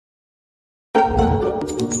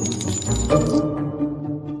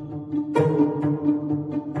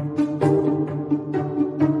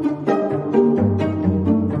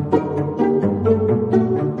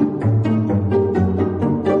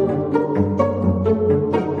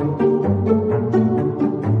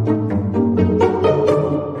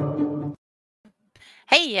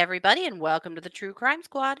everybody, and welcome to the True Crime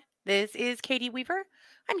Squad. This is Katie Weaver.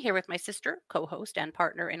 I'm here with my sister, co host, and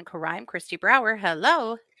partner in crime, Christy Brower.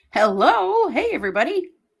 Hello. Hello. Hey, everybody.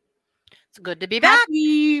 It's good to be back.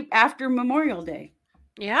 Happy after Memorial Day.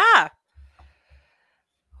 Yeah.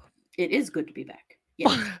 It is good to be back.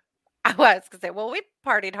 Yes. I was going to say, well, we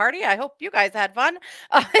partied hardy. I hope you guys had fun.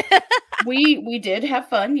 we did have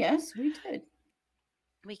fun. Yes, we did.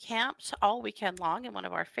 We camped all weekend long in one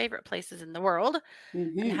of our favorite places in the world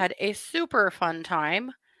and Mm-hmm. had a super fun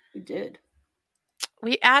time. We did.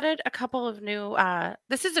 We added a couple of new,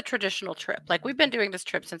 this is a traditional trip. Like we've been doing this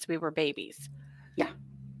trip since we were babies. Yeah.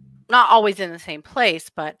 Not always in the same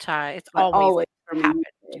place, but it's But always always for happened.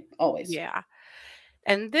 Memorial Day. Always. Yeah.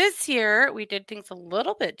 And this year we did things a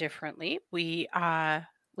little bit differently. We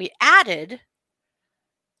added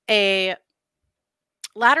a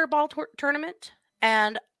ladder ball tournament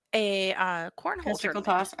and a cornhole Testicle tournament.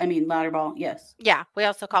 toss. I mean, ladder ball. Yes. Yeah, we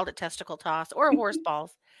also called it testicle toss or horse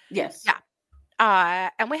balls. Yes. Yeah.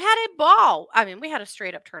 And we had a ball. I mean, we had a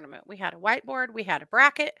straight up tournament. We had a whiteboard, we had a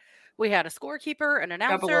bracket, we had a scorekeeper, an Double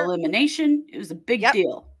announcer. elimination. It was a big Yep.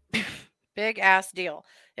 deal. Big ass deal.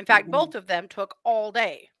 In fact, Mhm. both of them took all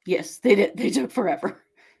day. Yes, they did. They took forever.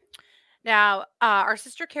 Now, our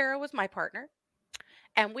sister Kara was my partner,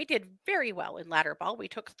 and we did very well in ladder ball. We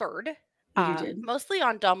took third, You did. mostly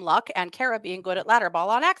on dumb luck and Kara being good at ladder ball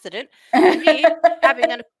on accident, and me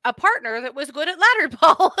having a partner that was good at ladder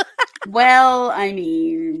ball. Well, I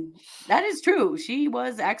mean, that is true. She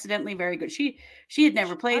was accidentally very good. She had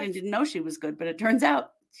never played and didn't know she was good, but it turns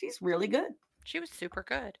out she's really good. She was super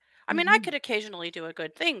good. I mean, I Mhm. could occasionally do a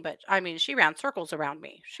good thing, but I mean, she ran circles around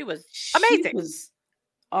me. She was She amazing. was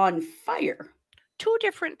on fire. 2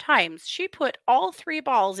 different times, she put all 3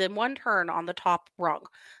 balls in one turn on the top rung.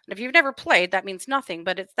 And if you've never played, that means nothing,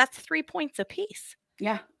 but that's 3 points apiece.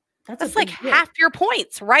 Yeah, that's a That's like big deal. half your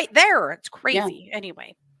points right there. It's Yeah. crazy.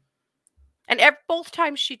 Anyway. And both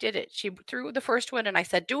times she did it. She threw the first one and I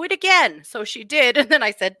said, "Do it again." So she did. And then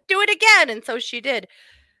I said, "Do it again." And so she did.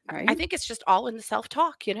 I Right? think it's just all in the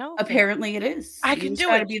self-talk, you know? That Apparently it is. I You can just do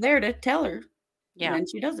got to it. be there to tell her Yeah. when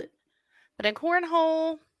she does it. But in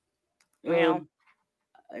cornhole, well,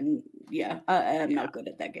 Yeah, I'm yeah. not good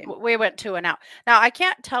at that game. We went 2 and out. Now, I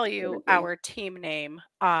can't tell So you did we. our team name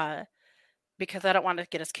because I don't want to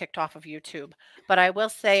get us kicked off of YouTube, but I will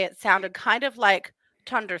say it sounded kind of like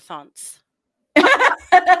Thunderthunts.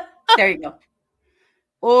 There you go.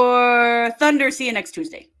 Or Thunder, see you next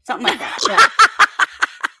Tuesday. Something like that. Yeah.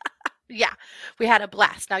 Yeah, we had a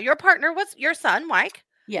blast. Now, your partner was your son, Mike,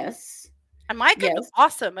 Yes. and Mike is Yes.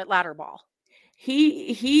 awesome at ladder ball.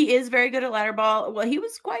 He is very good at ladder ball. Well, he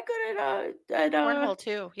was quite good at Cornhole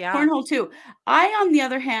too. Yeah. cornhole too. I, on the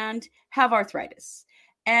other hand, have arthritis,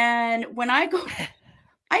 and when I go,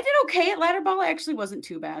 I did okay at ladder ball. I actually wasn't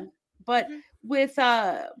too bad, but Mhm. with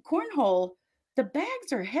cornhole, the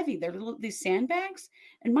bags are heavy. They're little, these sandbags,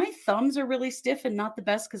 and my thumbs are really stiff and not the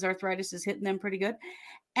best because arthritis is hitting them pretty good.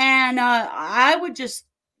 And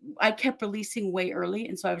I kept releasing way early,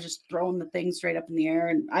 and so I was just throwing the thing straight up in the air,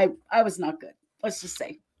 and I was not good. Let's just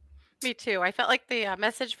say. Me too. I felt like the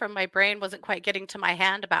message from my brain wasn't quite getting to my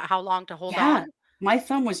hand about how long to hold Yeah, on. my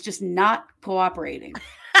thumb was just not cooperating.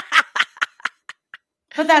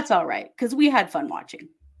 But that's all right because we had fun watching.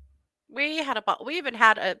 We even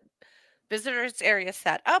had a visitors area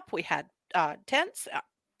set up. We had tents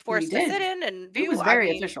for We us to did. sit in and It view. was I very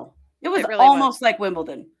mean, official. It was really was. almost like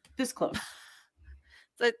Wimbledon, this close.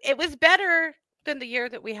 So it was better than the year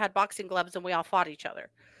that we had boxing gloves and we all fought each other.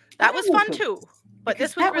 That I was don't know fun if it too. was, But because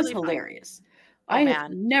this was that was really fun. hilarious. Oh I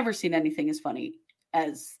have man. never seen anything as funny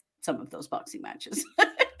as some of those boxing matches.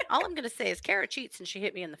 All I'm gonna say is Kara cheats and she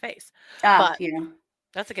hit me in the face. Ah, But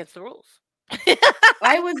that's against the rules.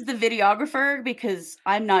 I was the videographer because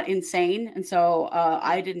I'm not insane, and so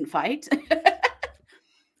I didn't fight.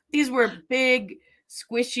 These were big,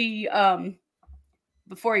 squishy.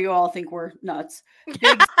 Before you all think we're nuts,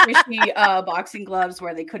 big, squishy boxing gloves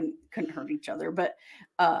where they couldn't hurt each other, but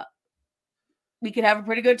we could have a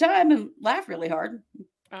pretty good time and laugh really hard.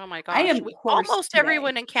 Oh my I gosh. am hoarse Almost today.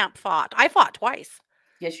 everyone in camp fought. I fought twice.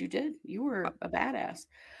 Yes, you did. You were a badass.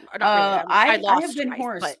 Not really. I I have lost been twice,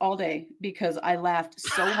 hoarse but all day because I laughed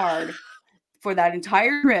so hard for that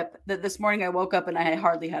entire trip that this morning I woke up and I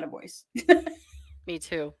hardly had a voice. me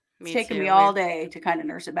too. It's Me taken me too. all day to kind of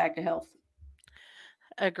nurse it back to health.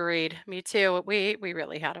 Agreed. Me too. We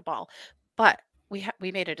really had a ball. But we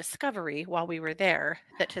made a discovery while we were there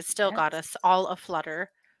that has still got That's, us all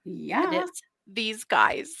aflutter, and yeah. it's these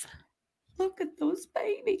guys. Look at those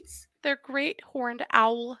babies. They're great horned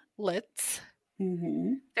owlets.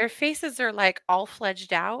 Mm-hmm. Their faces are like all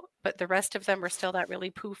fledged out, but the rest of them are still that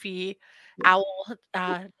really poofy owl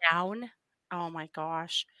down. Oh my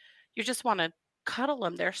gosh. You just want to cuddle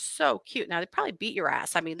them. They're so cute. Now they probably beat your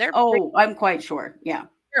ass. I mean, they're big, Oh, I'm quite sure. Yeah,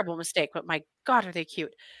 terrible mistake, but my God, are they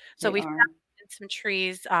cute? So they we are. found in some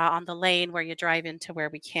trees on the lane where you drive into where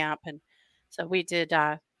we camp, and so we did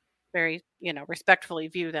very, respectfully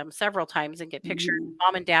view them several times and get pictures. Mhm.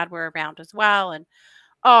 Mom and dad were around as well, and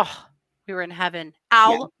oh, we were in heaven.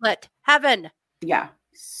 Yeah, Owlet heaven. yeah.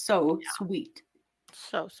 So sweet.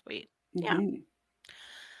 So sweet. Yeah. Mhm,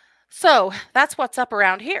 So that's what's up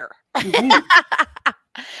around here. mhm,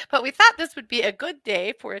 But we thought this would be a good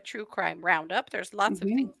day for a true crime roundup. There's lots of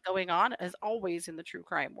mhm. things going on, as always, in the true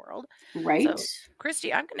crime world. Right? So,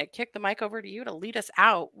 Christy, I'm going to kick the mic over to you to lead us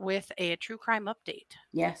out with a true crime update.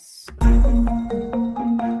 Yes.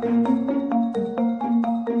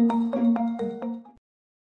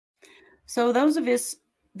 So those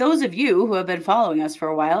of you who have been following us for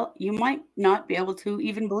a while, you might not be able to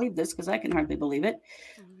even believe this because I can hardly believe it.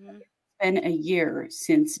 Mhm. It's been a year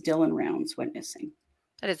since Dylan Rounds went missing.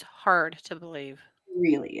 That is hard to believe. It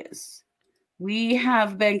really is. We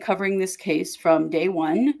have been covering this case from day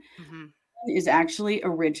one. Hmm. Is actually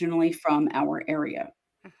originally from our area.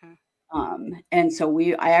 Hmm. And so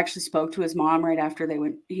I actually spoke to his mom right after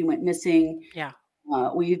he went missing. Yeah.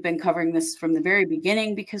 We've been covering this from the very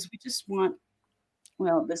beginning because we just want,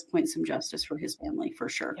 well, at this point, some justice for his family for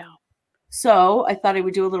sure. Yeah. So I thought I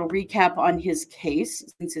would do a little recap on his case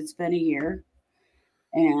since it's been a year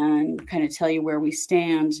and kind of tell you where we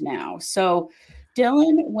stand now. So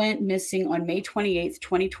Dylan went missing on May 28th,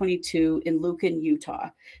 2022 in Lucan, Utah.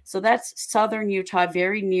 So that's southern Utah,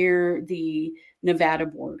 very near the Nevada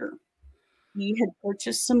border. He had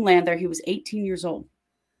purchased some land there. He was 18 years old.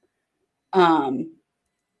 Um,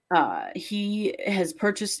 he had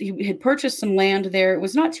purchased some land there. It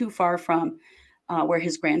was not too far from where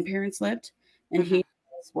his grandparents lived, and he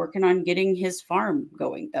Hmm. was working on getting his farm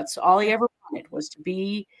going. That's all he Yeah. ever wanted, was to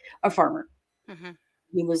be a farmer. Hmm.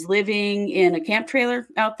 He was living in a camp trailer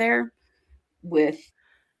out there with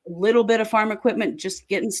a little bit of farm equipment, just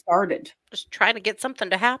getting started. Just trying to get something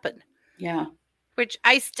to happen, Yeah, which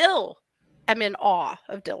I still am in awe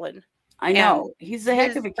of Dylan I and know. He's a heck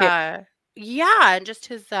his, of a kid. yeah, and just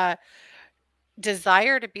his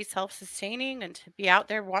desire to be self-sustaining and to be out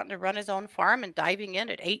there wanting to run his own farm and diving in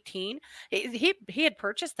at 18. He had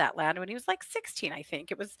purchased that land when he was like 16, I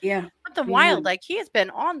think. It was Yeah, something he wild. had. Like he has been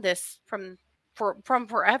on this from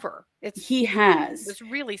forever. He It has. was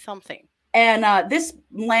really something. And this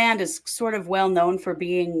land is sort of well known for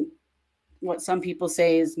being what some people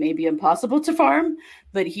say is maybe impossible to farm,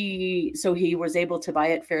 but he was able to buy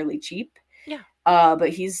it fairly cheap. Yeah. But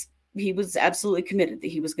he was absolutely committed that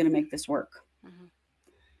he was going to make this work. Hmm.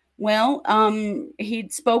 Well,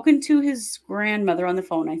 he'd spoken to his grandmother on the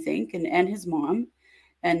phone, I think, and his mom,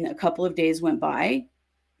 and a couple of days went by,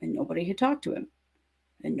 and nobody had talked to him,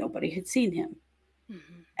 and nobody had seen him. Hmm.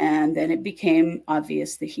 And then it became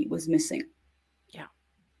obvious that he was missing. Yeah.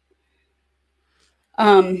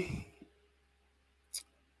 Um,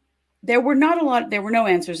 there were no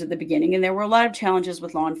answers at the beginning, and there were a lot of challenges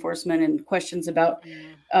with law enforcement and questions about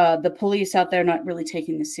Mm. the police out there not really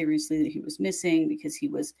taking this seriously, that he was missing because he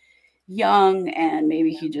was young and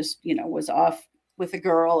maybe he just was off with a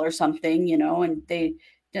girl or something, and they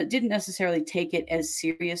didn't necessarily take it as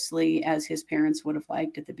seriously as his parents would have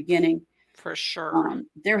liked at the beginning. For sure.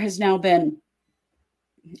 There has now been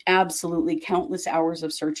absolutely countless hours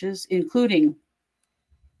of searches, including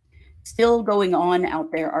still going on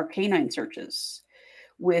out there are canine searches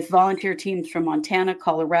with volunteer teams from Montana,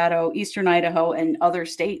 Colorado, Eastern Idaho, and other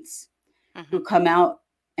states Hmm. who come out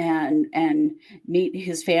and meet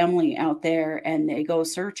his family out there, and they go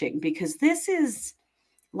searching because this is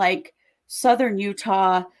like southern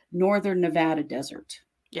Utah, northern Nevada desert.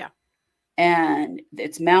 Yeah. And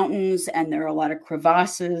it's mountains and there are a lot of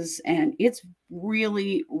crevasses and it's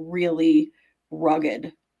really, really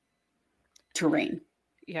rugged terrain.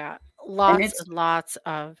 Yeah. And Lots it's, and lots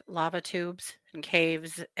of lava tubes and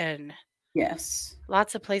caves and yes,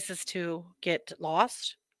 lots of places to get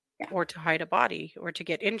lost yeah, or to hide a body or to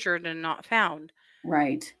get injured and not found.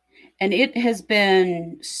 right. And it has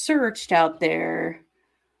been searched out there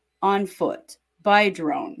on foot, by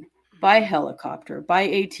drone, by Mhm. helicopter, by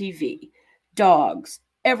ATV, dogs,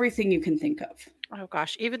 everything you can think of. Oh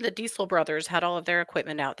gosh, even the Diesel brothers had all of their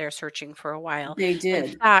equipment out there searching for a while. They In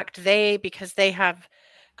did. fact, because they have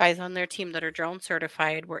guys on their team that are drone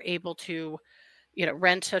certified, were able to,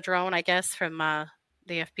 rent a drone, I guess, from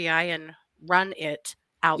the FBI and run it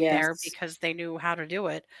out there Yes. because they knew how to do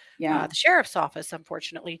it. Yeah. The sheriff's office,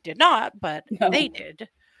 unfortunately, did not, but they No. did.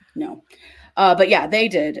 No. But yeah, they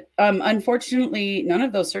did. Unfortunately, none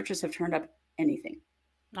of those searches have turned up anything.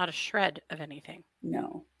 Not a shred of anything.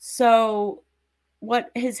 No. So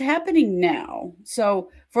what is happening now? So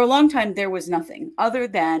for a long time there was nothing other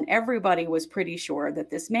than everybody was pretty sure that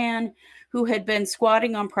this man who had been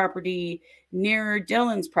squatting on property near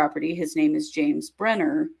Dylan's property, his name is James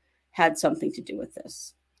Brenner, had something to do with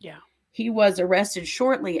this. Yeah. He was arrested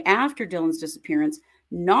shortly after Dylan's disappearance,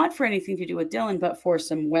 not for anything to do with Dylan, but for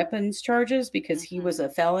some weapons charges because he was a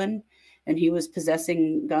felon and he was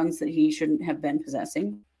possessing guns that he shouldn't have been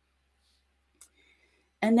possessing.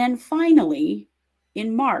 And then finally,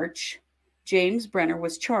 in March, James Brenner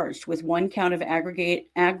was charged with one count of aggravated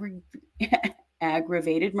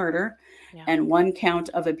murder Yeah. and one count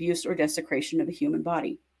of abuse or desecration of a human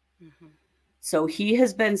body. Mm-hmm. So he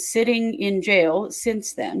has been sitting in jail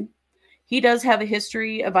since then. He does have a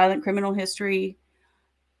history, a violent criminal history.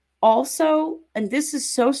 Also, and this is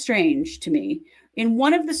so strange to me, in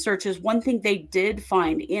one of the searches, one thing they did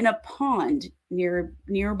find in a pond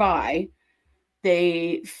nearby,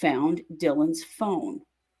 they found Dylan's phone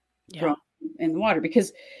Yeah. thrown in the water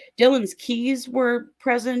because Dylan's keys were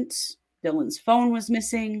present. Dylan's phone was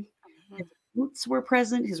missing. Mm-hmm. His boots were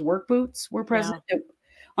present. His work boots were present Yeah.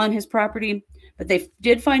 on his property, but they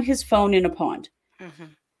did find his phone in a pond. Mm-hmm.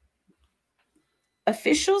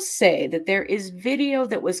 Officials say that there is video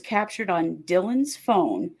that was captured on Dylan's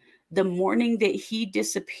phone the morning that he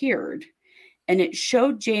disappeared, and it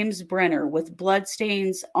showed James Brenner with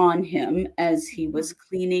bloodstains on him as he was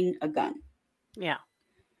cleaning a gun. Yeah.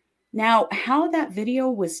 Now, how that video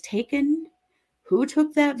was taken, who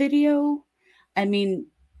took that video? I mean,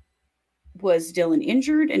 was Dylan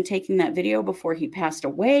injured and taking that video before he passed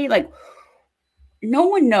away? Like, no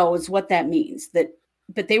one knows what that means.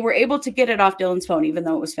 But they were able to get it off Dylan's phone, even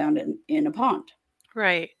though it was found in a pond.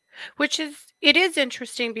 Right. It is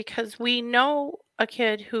interesting because we know a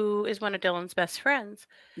kid who is one of Dylan's best friends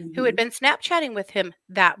who had Mm-hmm. been Snapchatting with him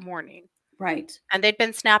that morning. Right. And they'd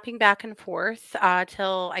been snapping back and forth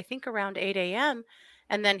till I think around 8 a.m.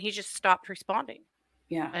 And then he just stopped responding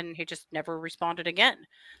Yeah. and he just never responded again.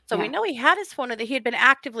 So we Yeah. know he had his phone and that he had been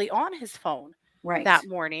actively on his phone Right. that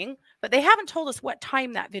morning, but they haven't told us what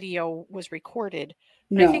time that video was recorded.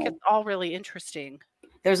 But I think No, it's all really interesting.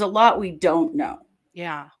 there's a lot we don't know.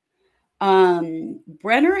 Yeah.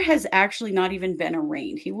 Brenner has actually not even been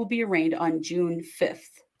arraigned. He will be arraigned on June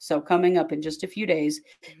 5th. So coming up in just a few days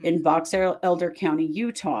Mhm. in Box Elder County,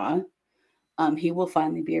 Utah, he will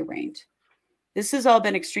finally be arraigned. This has all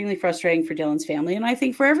been extremely frustrating for Dylan's family, and I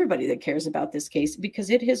think for everybody that cares about this case, because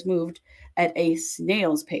it has moved at a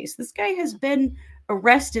snail's pace. This guy has been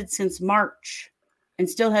arrested since March and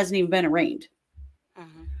still hasn't even been arraigned.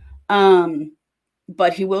 Mhm.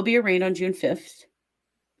 But he will be arraigned on June 5th.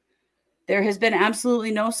 There has been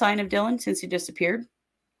absolutely no sign of Dylan since he disappeared.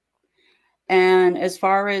 And as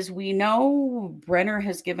far as we know, Brenner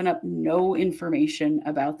has given up no information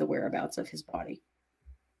about the whereabouts of his body.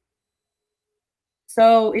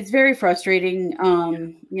 So it's very frustrating.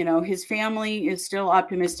 His family is still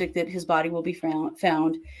optimistic that his body will be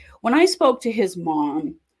found. When I spoke to his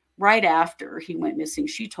mom right after he went missing,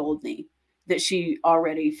 she told me that she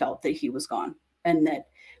already felt that he was gone and that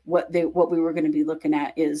what we were going to be looking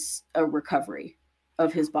at is a recovery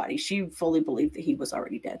of his body. She fully believed that he was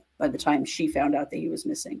already dead by the time she found out that he was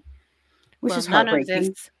missing, which Well, is none of this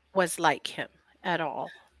heartbreaking. was like him at all.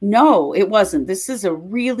 No, it wasn't. This is a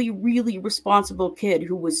really, really responsible kid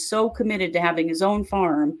who was so committed to having his own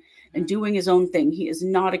farm and doing his own thing. He is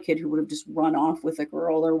not a kid who would have just run off with a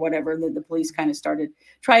girl or whatever that the police kind of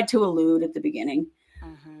tried to elude at the beginning.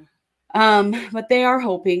 Mhm. But they are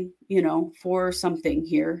hoping, for something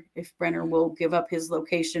here. If Brenner will give up his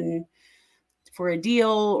location for a deal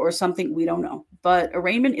or something, we don't know. But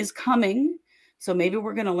arraignment is coming, so maybe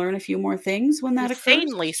we're going to learn a few more things when that occurs.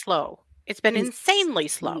 Insanely slow. It's been insanely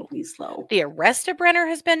slow. Insanely slow. The arrest of Brenner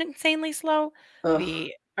has been insanely slow. Ugh.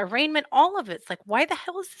 The arraignment, all of it's like, why the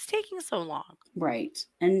hell is this taking so long? Right.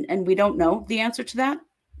 And we don't know the answer to that.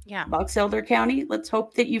 Yeah. Box Elder County, let's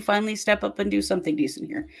hope that you finally step up and do something decent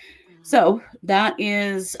here. Mhm. So that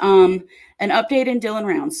is an update in Dylan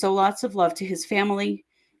Rounds. So lots of love to his family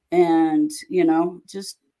and,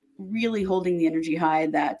 just really holding the energy high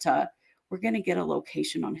that we're going to get a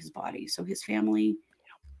location on his body so his family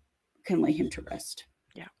can lay him to rest.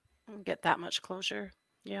 Yeah. Get that much closure.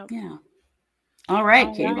 Yeah. Yeah. All right,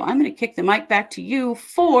 All Katie. right. Well, I'm going to kick the mic back to you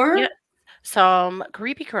for Yeah. Some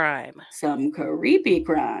creepy crime. some creepy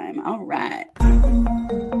crime. All right.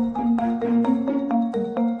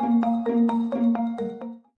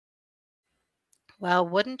 Well,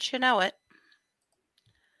 wouldn't you know it?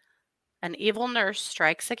 An evil nurse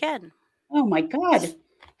strikes again. Oh my God.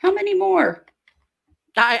 How many more?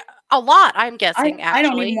 A lot, I'm I, guessing, I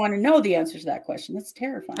don't even actually. want to know the answer to that question. That's I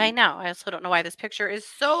terrifying. know. I also don't know why this picture is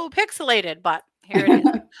so pixelated, but here it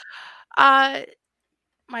is. Uh,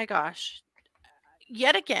 my gosh.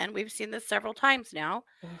 Yet again, we've seen this several times now.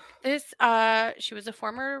 She was a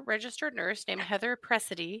former registered nurse named Heather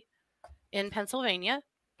Pressdee in Pennsylvania,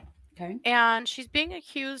 Okay. and she's being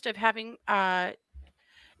accused of having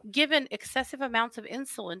given excessive amounts of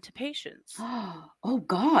insulin to patients, Oh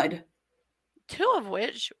God. two of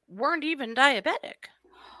which weren't even diabetic.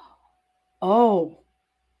 Oh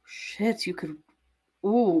shit. You could.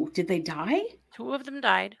 Ooh, did they die? Two of them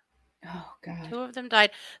died. Oh God. Two of them died.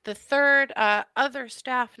 The third, other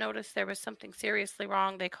staff noticed there was something seriously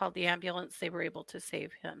wrong. They called the ambulance. They were able to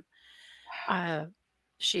save him. Uh,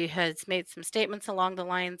 she has made some statements along the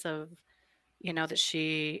lines of, that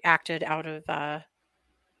she acted out of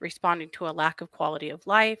responding to a lack of quality of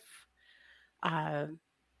life. Uh,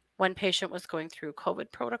 One patient was going through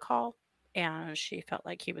COVID protocol and she felt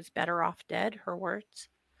like he was better off dead, her words.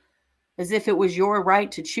 As if it was your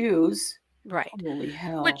right to choose. Right. Holy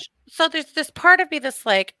hell. Which, so there's this part of me that's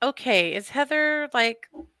like, okay, is Heather like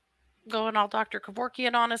going all Dr.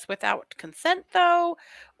 Kevorkian on us without consent, though?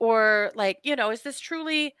 Or, like, is this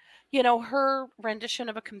truly, her rendition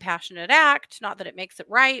of a compassionate act? Not that it makes it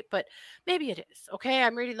right, but maybe it is. Okay.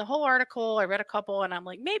 I'm reading the whole article. I read a couple and I'm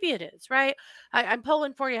like, maybe it is, right? I'm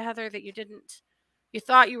pulling for you, Heather, that you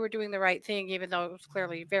thought you were doing the right thing, even though it was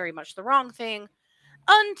clearly very much the wrong thing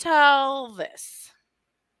until this.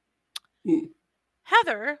 Hmm.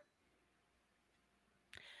 Heather,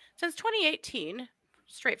 since 2018,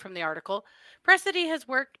 straight from the article, Pressdee has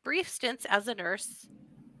worked brief stints as a nurse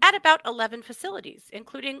at about 11 facilities,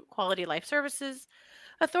 including Quality Life Services.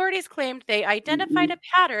 Authorities claimed they identified Mm-mm.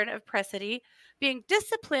 a pattern of Pressdee being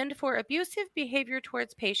disciplined for abusive behavior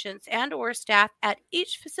towards patients and or staff at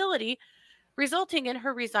each facility, resulting in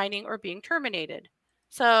her resigning or being terminated.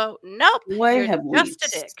 So, nope, Boy, you're have we just a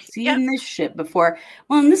dick. Yep. seen this shit before.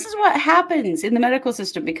 Well, and this is Mhm. what happens in the medical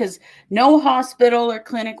system because no hospital or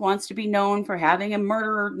clinic wants to be known for having a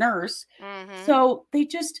murderer nurse. Mhm. So they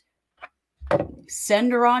just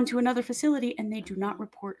send her on to another facility and they do not Mhm.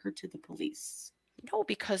 report her to the police. No,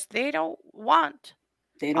 because they don't want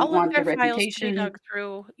They don't all of want the their files to be reputation, dug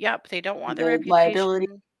through. Yep, they don't want the the liability.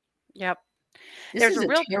 reputation. Yep. This There's is a a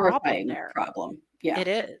real problem terrifying there. problem. Yeah. It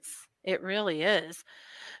is. It really is.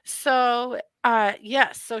 So,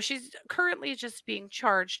 yes, so she's currently just being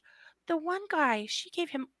charged. The one guy, she gave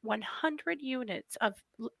him 100 units of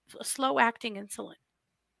slow acting insulin.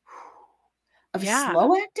 Of Yeah.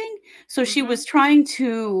 slow acting? So she Mhm. was trying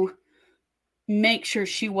to make sure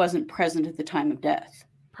she wasn't present at the time of death.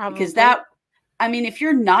 Because Probably. that, I mean, if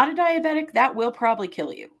you're not a diabetic, that will probably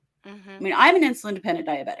kill you. I Mhm. mean, I'm an insulin dependent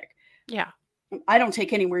diabetic. Yeah. I don't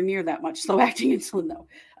take anywhere near that much slow acting insulin though.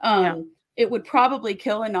 Yeah. It would probably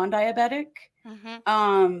kill a non-diabetic,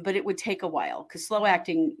 Mhm. but it would take a while because slow Mhm.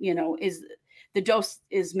 acting, is the dose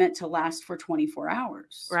is meant to last for 24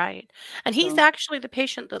 hours. Right. And he's So actually the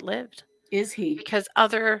patient that lived, is he? because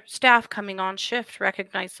other staff coming on shift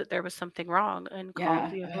recognized that there was something wrong and called Yeah.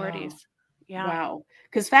 the Oh, authorities. Yeah. wow.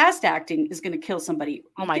 Because fast acting is going to kill somebody.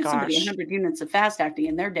 Oh You my give somebody gosh. 100 units of fast acting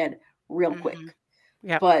and they're dead real quick. Mhm.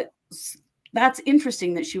 Yep. But that's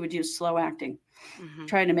interesting that she would use slow acting, Mhm.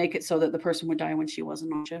 trying to make it so that the person would die when she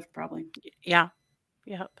wasn't on shift, probably. Yeah.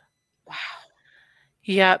 Yep. Wow.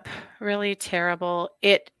 Yep. Really terrible.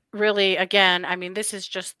 It really, again, I mean, this is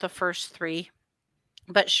just the first 3,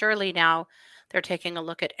 but surely now they're taking a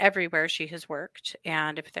look at everywhere she has worked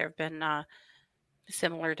and if there have been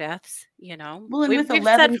similar deaths, you know. Well, and We've with we've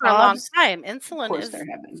said 11 for a long jobs, time, of insulin course is there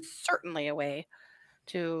have been. certainly a way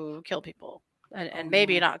to kill people Oh, and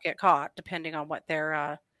maybe yeah. not get caught depending on what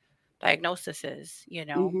their diagnosis is, you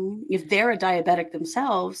know. If they're a diabetic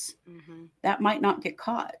themselves, Hmm. that might not get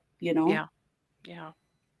caught. Yeah. Yeah.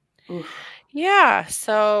 Oof. Yeah.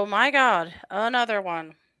 So, my God, another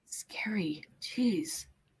one. Scary. Jeez.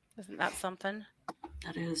 Isn't that something?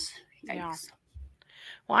 That is. Yeah. Yikes.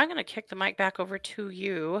 Well, I'm going to kick the mic back over to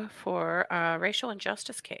you for a racial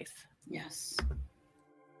injustice case. Yes.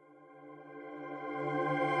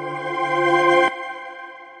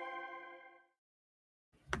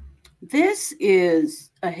 This is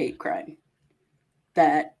a hate crime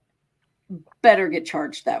that better get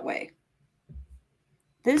charged that way.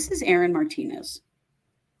 This is Aaron Martinez.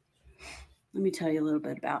 Let me tell you a little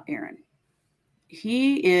bit about Aaron.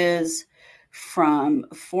 He is from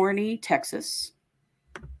Forney, Texas,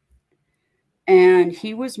 and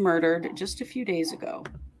he was murdered just a few days ago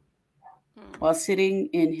Hmm. while sitting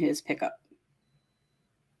in his pickup.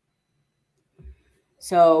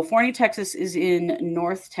 So Forney, Texas is in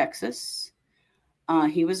North Texas.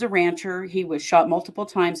 He was a rancher. He was shot multiple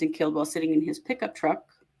times and killed while sitting in his pickup truck.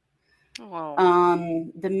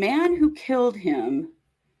 Oh. The man who killed him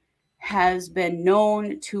has been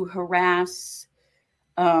known to harass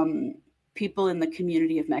people in the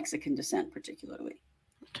community of Mexican descent, particularly.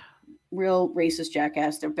 Real racist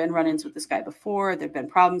jackass. There have been run-ins with this guy before. There have been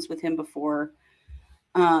problems with him before.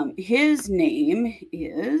 His name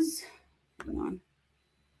is, hang on,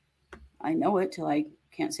 I know it till I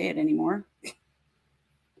can't say it anymore.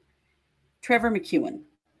 Trevor McEwen.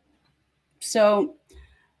 So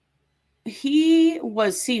he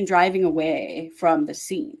was seen driving away from the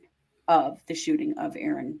scene of the shooting of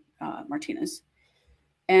Aaron Martinez,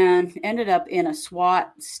 and ended up in a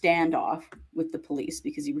SWAT standoff with the police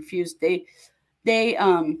because he refused. The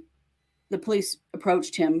police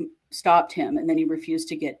approached him, stopped him, and then he refused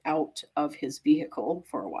to get out of his vehicle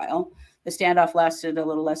for a while. The standoff lasted a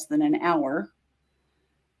little less than an hour,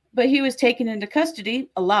 but he was taken into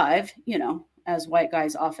custody alive, as white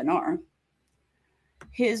guys often are.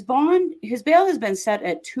 His bail has been set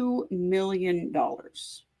at $2 million.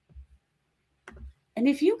 And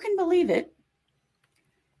if you can believe it,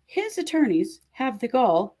 his attorneys have the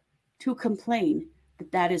gall to complain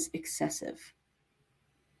that that is excessive.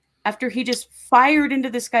 After he just fired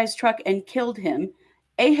into this guy's truck and killed him,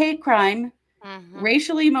 a hate crime,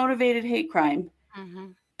 racially motivated hate crime,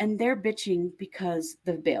 and they're bitching because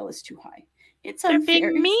the bail is too high. It's unfair.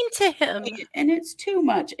 They're being mean to him. And it's too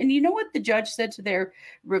much. And you know what the judge said to their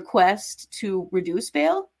request to reduce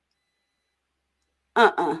bail?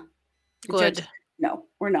 Good. Judge, no,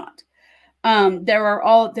 we're not.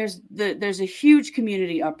 There's a huge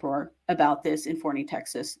community uproar about this in Forney,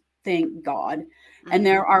 Texas. Thank God. And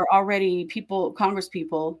there are already Congress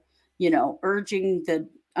people, urging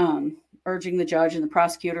the judge and the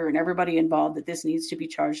prosecutor and everybody involved that this needs to be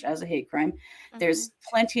charged as a hate crime. There's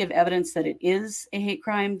plenty of evidence that it is a hate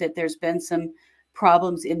crime, that there's been some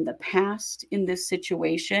problems in the past in this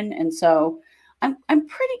situation. And so I'm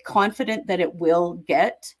pretty confident that it will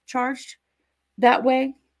get charged that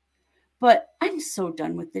way. But I'm so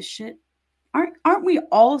done with this shit. Aren't we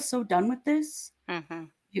all so done with this?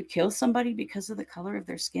 You kill somebody because of the color of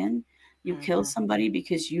their skin. You kill somebody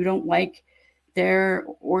because you don't like their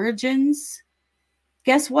origins.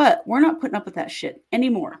 Guess what? We're not putting up with that shit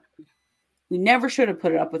anymore. We never should have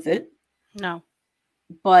put up with it. No.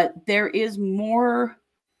 But there is more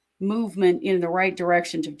movement in the right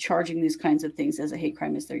direction to charging these kinds of things as a hate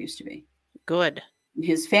crime as there used to be. Good.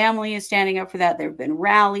 His family is standing up for that. There have been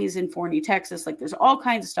rallies in Forney, Texas. Like, there's all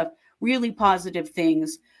kinds of stuff, really positive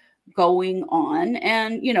things going on.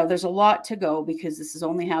 And, there's a lot to go because this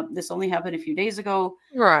only happened a few days ago.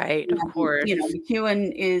 Right, of course.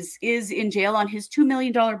 McEwen is in jail on his $2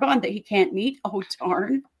 million bond that he can't meet. Oh,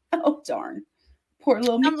 darn. Oh, darn. Poor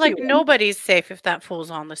little McEwen. I'm like, nobody's safe if that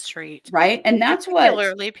fool's on the street. Right? And that's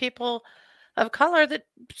particularly people of color that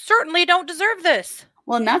certainly don't deserve this.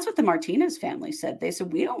 Well, and that's what the Martinez family said. They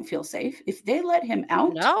said, we don't feel safe. If they let him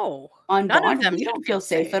out on bond, we don't feel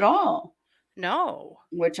safe at all. No.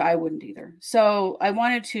 Which I wouldn't either. So I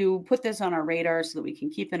wanted to put this on our radar so that we can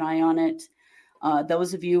keep an eye on it.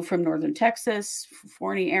 Those of you from Northern Texas,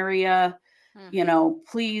 Forney area,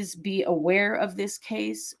 please be aware of this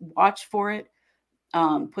case. Watch for it.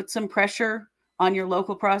 Put some pressure on your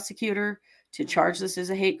local prosecutor to charge this as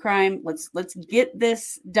a hate crime. Let's get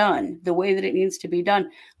this done the way that it needs to be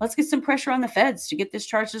done. Let's get some pressure on the feds to get this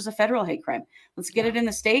charged as a federal hate crime. Let's get it in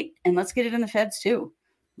the state, and let's get it in the feds too.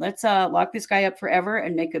 Let's lock this guy up forever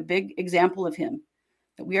and make a big example of him.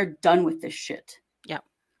 That we are done with this shit. Yeah,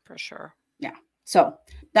 for sure. Yeah. So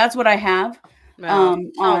that's what I have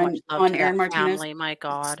on Aaron Martinez. Family, my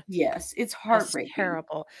God. Yes, it's heartbreaking. It's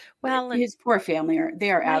terrible. Well, his poor family they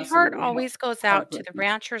are my absolutely. My heart always goes out to the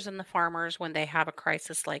ranchers and the farmers when they have a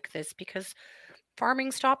crisis like this, because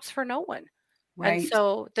farming stops for no one. Right. And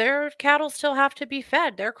so their cattle still have to be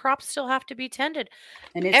fed. Their crops still have to be tended.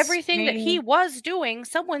 And everything that he was doing,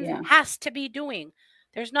 someone has to be doing.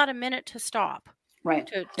 There's not a minute to stop. Right.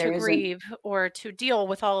 To grieve or to deal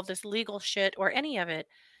with all of this legal shit or any of it.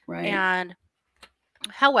 Right. And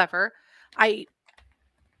however, I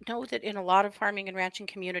know that in a lot of farming and ranching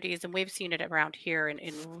communities, and we've seen it around here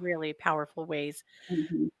in really powerful ways,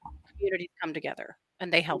 communities come together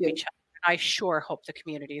and they help each other. I sure hope the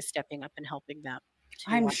community is stepping up and helping them.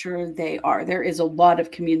 I'm sure they are. There is a lot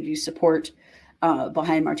of community support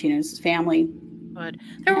behind Martinez's family. But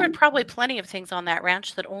there were probably plenty of things on that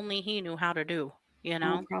ranch that only he knew how to do,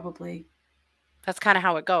 Oh, probably. That's kind of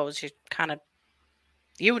how it goes.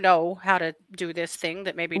 You know how to do this thing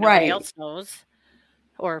that maybe nobody else knows.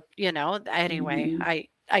 or, anyway, Mhm.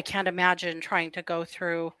 I can't imagine trying to go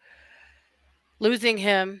through losing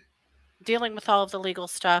him, dealing with all of the legal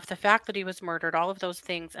stuff, the fact that he was murdered, all of those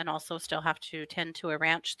things, and also still have to tend to a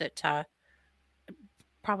ranch that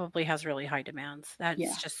probably has really high demands. Yeah,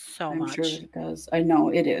 That's just so I'm sure much. it does. I know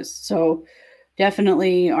it is. So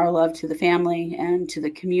definitely our love to the family and to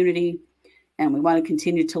the community. And we want to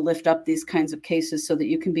continue to lift up these kinds of cases so that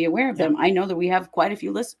you can be aware of Yeah. them. I know that we have quite a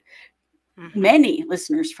few Hmm. many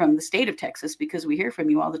listeners from the state of Texas because we hear from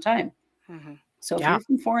you all the time. Hmm. So if Yeah. you're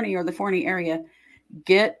from Forney or the Forney area,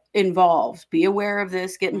 get involved. Be aware of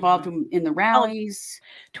this. Get involved Hmm. in the Well, rallies.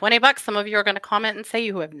 $20, some of you are going to comment and say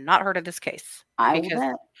you have not heard of this case I will because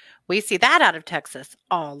bet. we see that out of Texas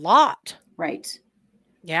a lot. Right.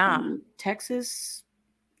 Yeah. Texas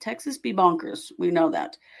be bonkers. We know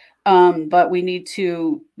that. But we need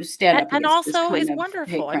to stand up And against this also kind is of hate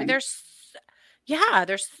wonderful. I mean, crime.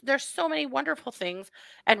 there's so many wonderful things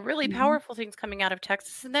and really Mhm. powerful things coming out of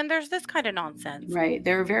Texas, and then there's this kind of nonsense. Right.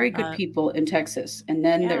 There are very good Uh, people in Texas, and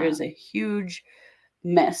then there yeah. is a huge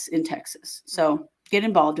mess in Texas. Mhm. So get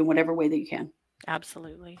involved in whatever way that you can.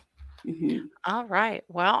 Absolutely. Hmm. All right.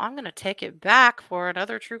 Well, I'm going to take it back for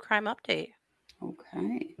another true crime update.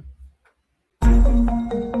 Okay.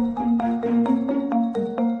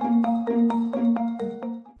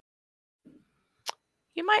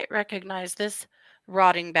 You might recognize this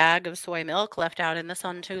rotting bag of soy milk left out in the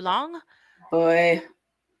sun too long. Boy,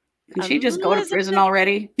 can she just go to prison Elizabeth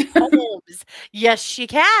already? Holmes. Yes, she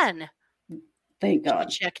can. Thank She God.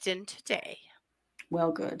 checked in today.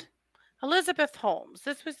 Well, good. Elizabeth Holmes.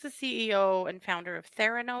 This was the CEO and founder of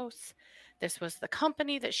Theranos. This was the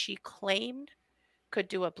company that she claimed could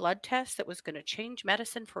do a blood test that was going to change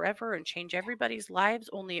medicine forever and change everybody's lives,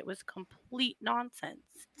 only it was complete nonsense.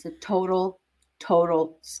 It's a total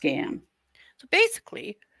scam. So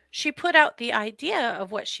basically, she put out the idea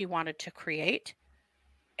of what she wanted to create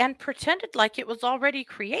and pretended like it was already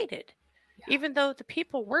created, Yeah. even though the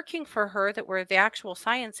people working for her that were the actual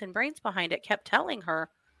science and brains behind it kept telling her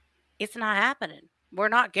it's not happening. We're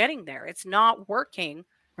not getting there. It's not working.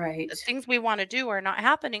 Right. The things we want to do are not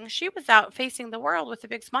happening. She was out facing the world with a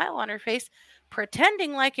big smile on her face,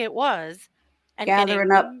 pretending like it was and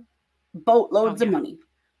Gathering up getting, oh, boatloads of yeah, money.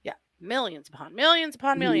 yeah, millions upon millions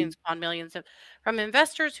upon Hmm. millions upon millions from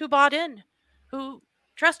investors who bought in, who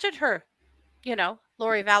trusted her,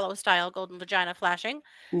 Lori Vallow style, golden vagina flashing.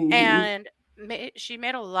 Hmm. And she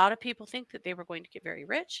made a lot of people think that they were going to get very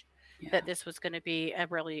rich, Yeah. that this was going to be a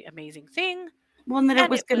really amazing thing. Well, and that it And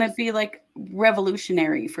was it going to was, be like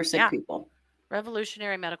revolutionary for sick yeah, people.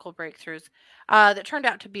 revolutionary medical breakthroughs that turned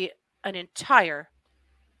out to be an entire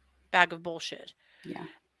bag of bullshit. Yeah.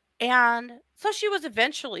 And so she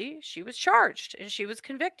was charged and she was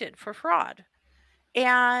convicted for fraud.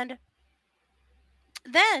 And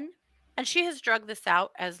then, and she has drugged this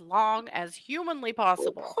out as long as humanly Oh,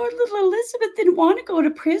 possible. poor little Elizabeth didn't want to go to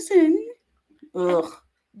prison. And Ugh.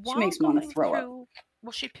 She while makes me want to going throw up. through,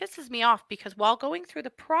 well, she pisses me off because while going through the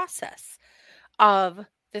process of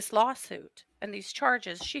this lawsuit and these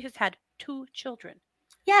charges, she has had 2 children.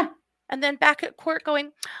 Yeah. And then back at court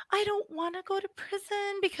going, I don't want to go to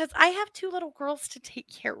prison because I have 2 little girls to take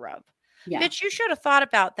care of. Yeah. Bitch, you should have thought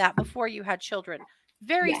about that before you had children.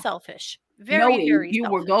 Very Yeah. selfish. Very, Knowing very you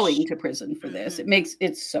were going selfish. to prison for this, Hmm.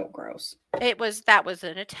 it's so gross. That was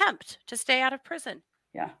an attempt to stay out of prison,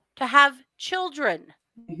 Yeah. to have children.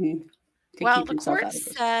 Hmm. To Well, keep the yourself court out of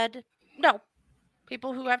it. said no.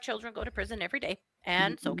 People who have children go to prison every day,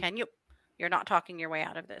 and so Hmm. can you. You're not talking your way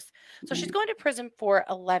out of this. So she's Right. going to prison for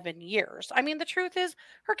 11 years. I mean, the truth is,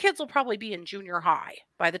 her kids will probably be in junior high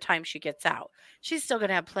by the time she gets out. She's still going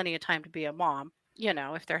to have plenty of time to be a mom,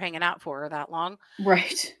 if they're hanging out for her that long.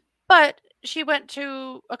 Right. But she went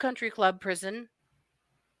to a country club prison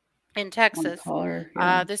in White Texas. collar.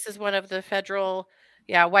 Yeah. This is one of the federal,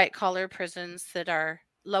 yeah, white collar prisons that are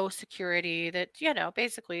low security, that,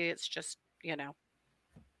 basically it's just,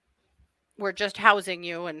 we're just housing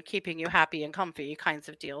you and keeping you happy and comfy kinds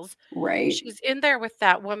of deals. Right. She's in there with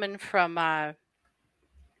that woman from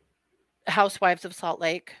Housewives of Salt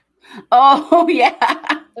Lake Oh yeah.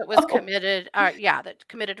 that was Oh. committed, that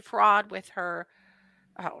committed fraud with her.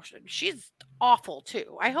 Oh, she's awful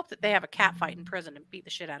too. I hope that they have a cat fight in prison and beat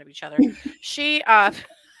the shit out of each other. She,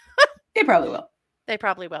 They probably will. they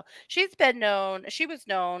probably will. She was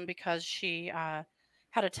known because she had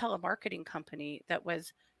a telemarketing company that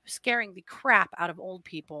was scaring the crap out of old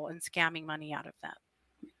people and scamming money out of them.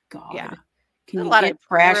 Yeah. God. Can A you lot of get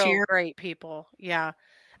real trashier? great people. Yeah.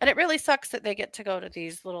 And it really sucks that they get to go to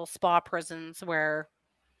these little spa prisons where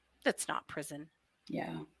it's not prison.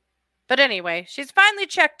 Yeah. But anyway, she's finally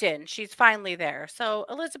checked in. She's finally there. So,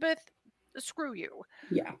 Elizabeth, screw you.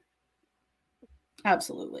 Yeah,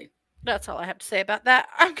 absolutely. That's all I have to say about that.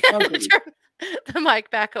 I'm going to Agreed. turn the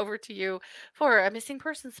mic back over to you for a missing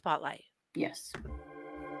person spotlight. Yes.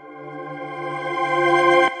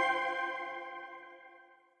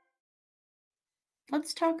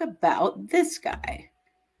 Let's talk about this guy.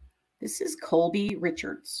 This is Colby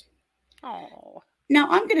Richards. Oh, Now,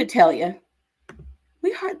 I'm going to tell you,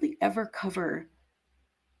 we hardly ever cover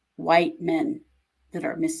white men that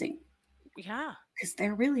are missing yeah. because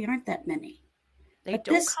there really aren't that many. They But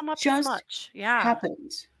don't this come up as just much. Yeah.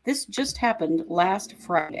 happened. This just happened last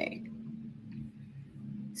Friday.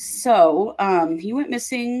 So he went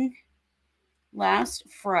missing last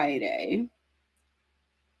Friday.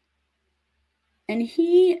 And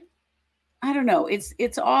I don't know,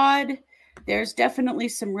 it's odd. There's definitely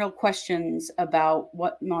some real questions about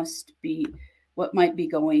what might be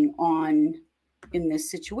going on in this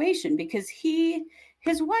situation because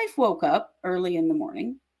his wife woke up early in the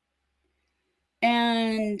morning,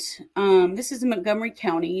 and this is in Montgomery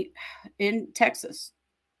County in Texas,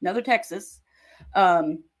 another Texas.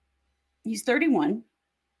 He's 31.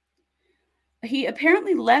 He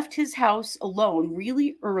apparently left his house alone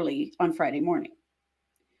really early on Friday morning.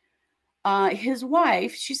 His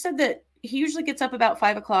wife, she said that he usually gets up about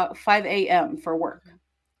 5 a.m. for work.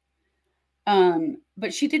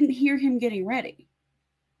 But she didn't hear him getting ready.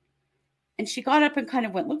 And she got up and kind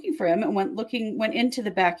of went looking for him and went into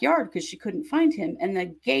the backyard because she couldn't find him. And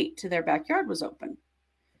the gate to their backyard was open.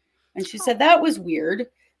 And she said that was weird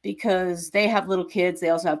because they have little kids. They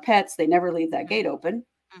also have pets. They never leave that gate open.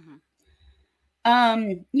 Mm-hmm.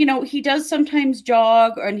 He does sometimes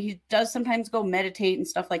jog and he does sometimes go meditate and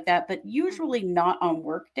stuff like that, but usually not on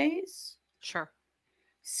work days. Sure.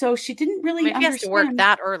 So she didn't really If he has to work understand.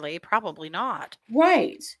 that early, probably not.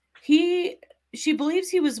 Right. She believes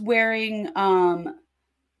he was wearing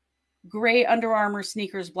gray Under Armour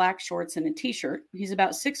sneakers, black shorts, and a t-shirt. He's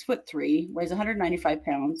about 6'3", weighs 195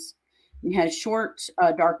 pounds. He has short,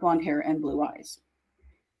 dark blonde hair and blue eyes.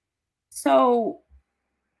 So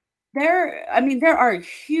there are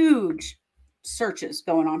huge searches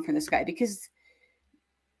going on for this guy because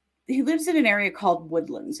he lives in an area called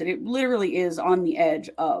Woodlands, and it literally is on the edge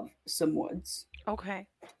of some woods. Okay.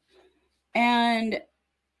 And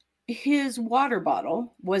his water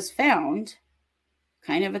bottle was found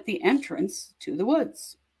kind of at the entrance to the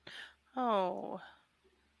woods. Oh.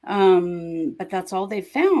 But that's all they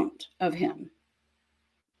found of him.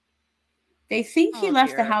 They think he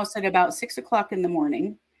left the house at about 6 o'clock in the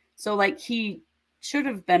morning. So like he should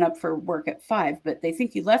have been up for work at 5, but they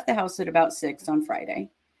think he left the house at about 6 on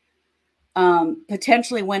Friday.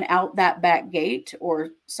 Potentially went out that back gate,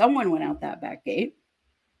 or someone went out that back gate.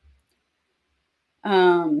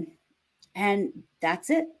 And that's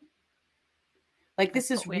it. Like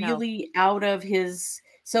this is really out of his.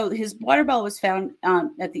 So his water bottle was found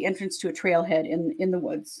at the entrance to a trailhead in the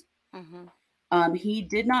woods. Mm-hmm. He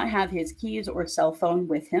did not have his keys or cell phone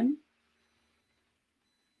with him.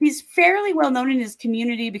 He's fairly well known in his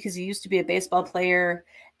community because he used to be a baseball player,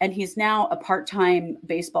 and he's now a part-time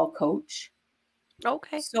baseball coach.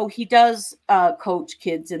 Okay. So he does coach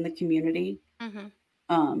kids in the community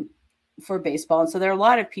for baseball. And so there are a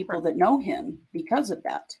lot of people that know him because of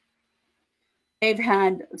that. They've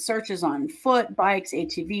had searches on foot, bikes,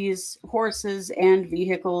 ATVs, horses, and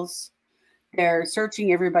vehicles. They're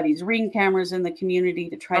searching everybody's Ring cameras in the community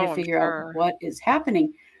to try to figure out what is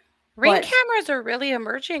happening. Ring cameras are really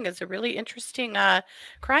emerging as a really interesting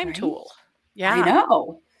crime tool. Yeah. I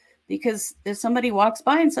know. Because if somebody walks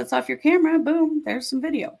by and sets off your camera, boom, there's some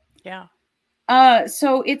video. Yeah.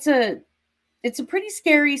 So it's a pretty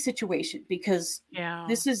scary situation because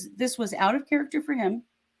this was out of character for him.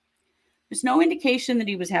 There's no indication that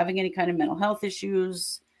he was having any kind of mental health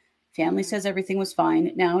issues. Family says everything was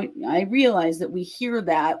fine. Now, I realize that we hear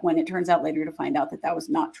that when it turns out later to find out that was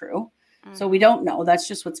not true. Mm-hmm. So we don't know. That's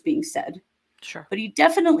just what's being said. Sure. But he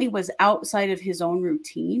definitely was outside of his own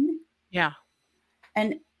routine. Yeah.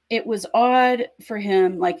 And it was odd for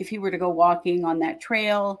him, like if he were to go walking on that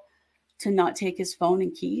trail, to not take his phone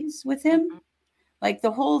and keys with him. Mm-hmm. Like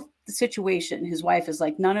the whole situation, his wife is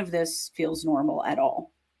like, none of this feels normal at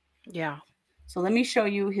all. Yeah. So let me show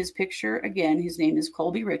you his picture again. His name is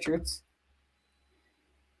Colby Richards.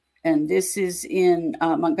 And this is in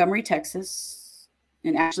Montgomery, Texas,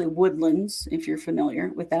 and actually Woodlands, if you're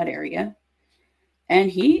familiar with that area.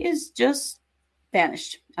 And he is just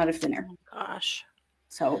vanished out of thin air. Oh, gosh.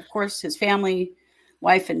 So, of course, his family,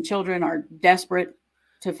 wife and children are desperate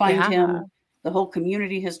to find him. The whole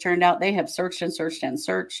community has turned out. They have searched and searched and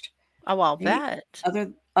searched. Oh, I'll bet.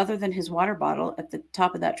 other than his water bottle at the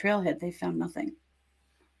top of that trailhead, they found nothing.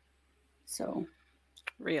 So,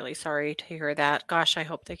 Really sorry to hear that. Gosh, I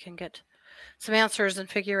hope they can get some answers and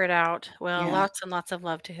figure it out. Well, yeah, lots and lots of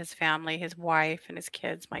love to his family, his wife, and his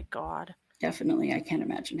kids. My God. definitely. I can't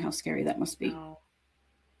imagine how scary that must be. No.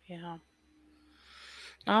 Yeah.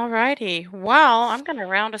 All righty. Well, I'm going to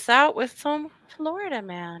round us out with some Florida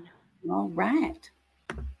man. All right.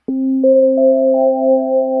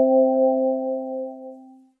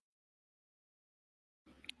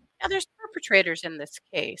 Now, there's perpetrators in this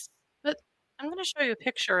case, but I'm going to show you a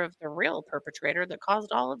picture of the real perpetrator that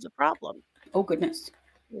caused all of the problem. Oh, goodness.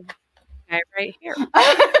 Guy right here.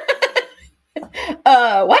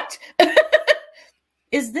 What?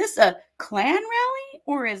 Is this a Klan rally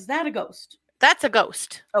or is that a ghost? That's a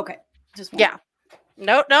ghost. Okay. Just Yeah.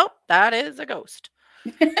 Nope. That is a ghost.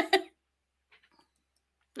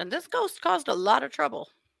 And this ghost caused a lot of trouble.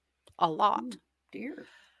 A lot. Oh, dear.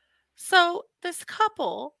 So this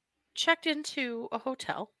couple checked into a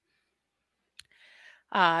hotel.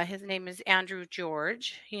 His name is Andrew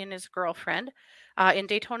George. He and his girlfriend in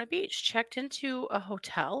Daytona Beach checked into a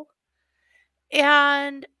hotel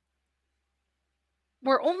and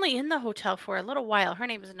were only in the hotel for a little while. Her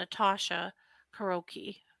name is Natasha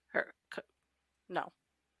Karoki. No,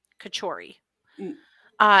 Kachori. Mm.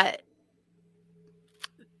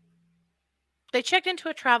 They checked into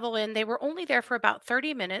a travel inn. They were only there for about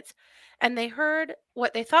 30 minutes, and they heard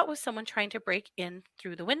what they thought was someone trying to break in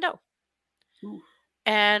through the window. Ooh.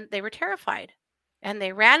 And they were terrified. And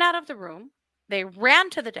they ran out of the room. They ran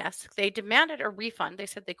to the desk. They demanded a refund. They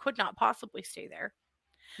said they could not possibly stay there.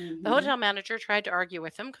 Mm-hmm. The hotel manager tried to argue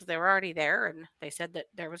with them because they were already there, and they said that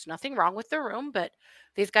there was nothing wrong with the room, but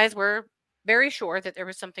these guys were very sure that there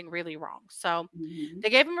was something really wrong. So they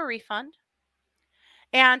gave them a refund.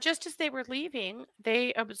 And just as they were leaving,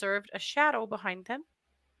 they observed a shadow behind them.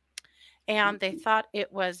 And they thought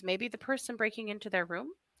it was maybe the person breaking into their room.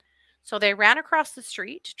 So they ran across the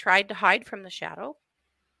street, tried to hide from the shadow.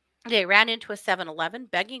 They ran into a 7-Eleven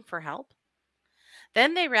begging for help.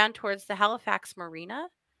 Then they ran towards the Halifax Marina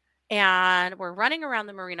and were running around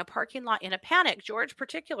the marina parking lot in a panic, George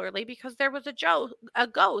particularly, because there was a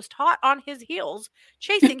ghost hot on his heels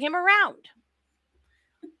chasing him around.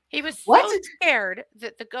 He was so scared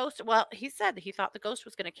that the ghost, well, he said that he thought the ghost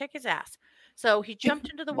was going to kick his ass. So he jumped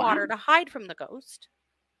into the water to hide from the ghost.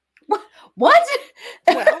 What?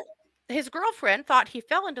 Well, his girlfriend thought he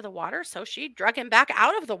fell into the water, so she drug him back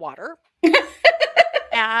out of the water.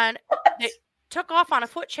 And they took off on a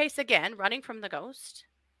foot chase again, running from the ghost,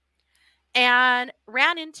 and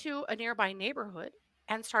ran into a nearby neighborhood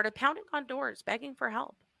and started pounding on doors, begging for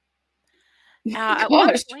help. At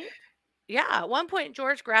one point,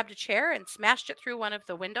 George grabbed a chair and smashed it through one of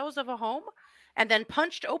the windows of a home and then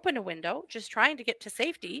punched open a window, just trying to get to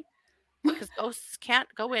safety because ghosts can't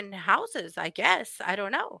go in houses, I guess. I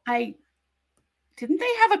don't know. Didn't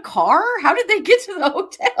they have a car? How did they get to the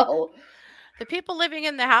hotel? The people living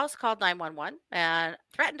in the house called 911 and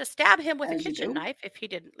threatened to stab him with a kitchen knife if he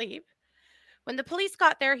didn't leave. When the police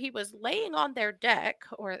got there, he was laying on their deck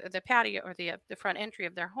or the patio or the front entry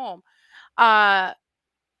of their home,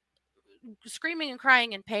 screaming and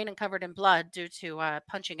crying in pain and covered in blood due to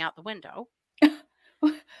punching out the window.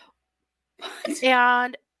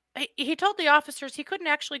 And he told the officers he couldn't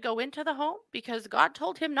actually go into the home because God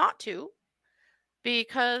told him not to,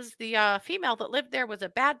 because the female that lived there was a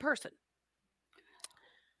bad person.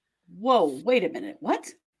 Whoa, wait a minute.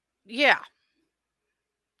 What? Yeah.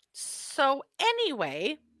 So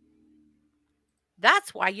anyway,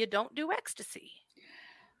 that's why you don't do ecstasy.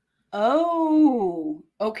 Oh,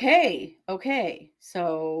 okay.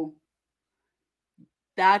 So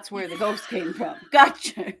that's where the ghost came from.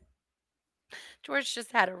 Gotcha. George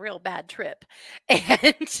just had a real bad trip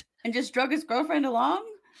and just drug his girlfriend along?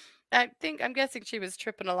 I'm guessing she was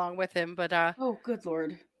tripping along with him, but oh, good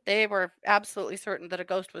Lord. They were absolutely certain that a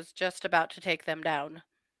ghost was just about to take them down.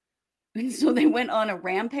 And so they went on a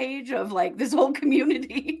rampage of like this whole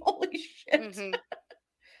community. Holy shit. Mm-hmm. I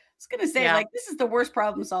was going to say, like, this is the worst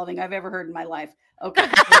problem solving I've ever heard in my life. Okay.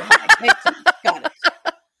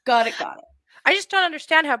 Got it. I just don't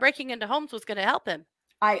understand how breaking into homes was going to help him.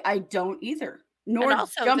 I don't either. Nor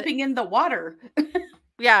jumping in the water.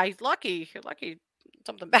 Yeah, he's lucky. You're lucky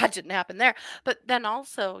something bad didn't happen there. But then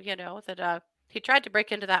also, that he tried to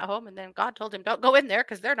break into that home and then God told him, don't go in there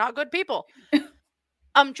because they're not good people.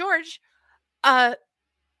 George,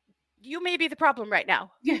 you may be the problem right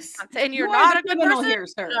now. Yes. I'm saying you're not a good person. Here,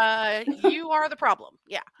 sir. You are the problem.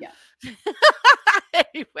 Yeah.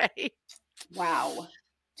 Anyway. Wow.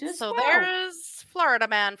 There's Florida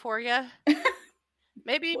man for you.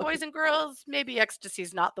 Maybe boys and girls, maybe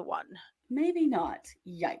ecstasy's not the one. Maybe not.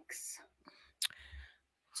 Yikes.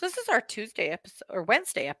 So this is our Tuesday episode or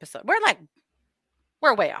Wednesday episode.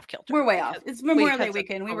 We're way off kilter. We're way off. It's Memorial Day Because of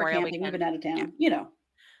weekend. We were Memorial camping. We've been weekend. out of town. Yeah. You know.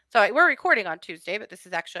 So we're recording on Tuesday, but this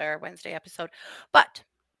is actually our Wednesday episode. But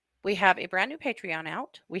we have a brand new Patreon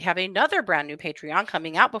out. We have another brand new Patreon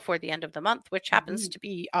coming out before the end of the month, which happens to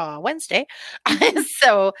be Wednesday.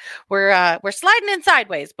 So we're sliding in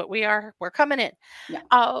sideways, but we're coming in. Yeah.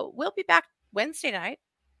 We'll be back Wednesday night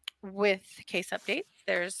with case updates.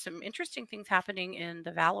 There's some interesting things happening in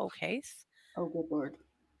the Vallow case. Oh, good Lord.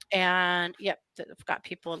 And yep, I've got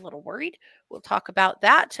people a little worried. We'll talk about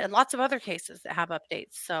that and lots of other cases that have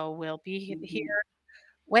updates. So we'll be here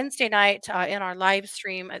Wednesday night in our live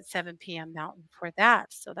stream at 7 p.m. Mountain for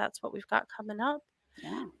that. So that's what we've got coming up.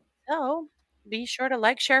 Yeah. So be sure to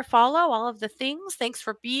like, share, follow all of the things. Thanks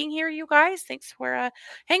for being here, you guys. Thanks for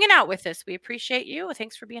hanging out with us. We appreciate you.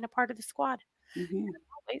 Thanks for being a part of the squad. Mm-hmm. As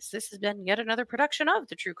always, this has been yet another production of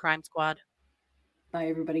the True Crime Squad. Bye,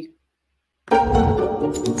 everybody.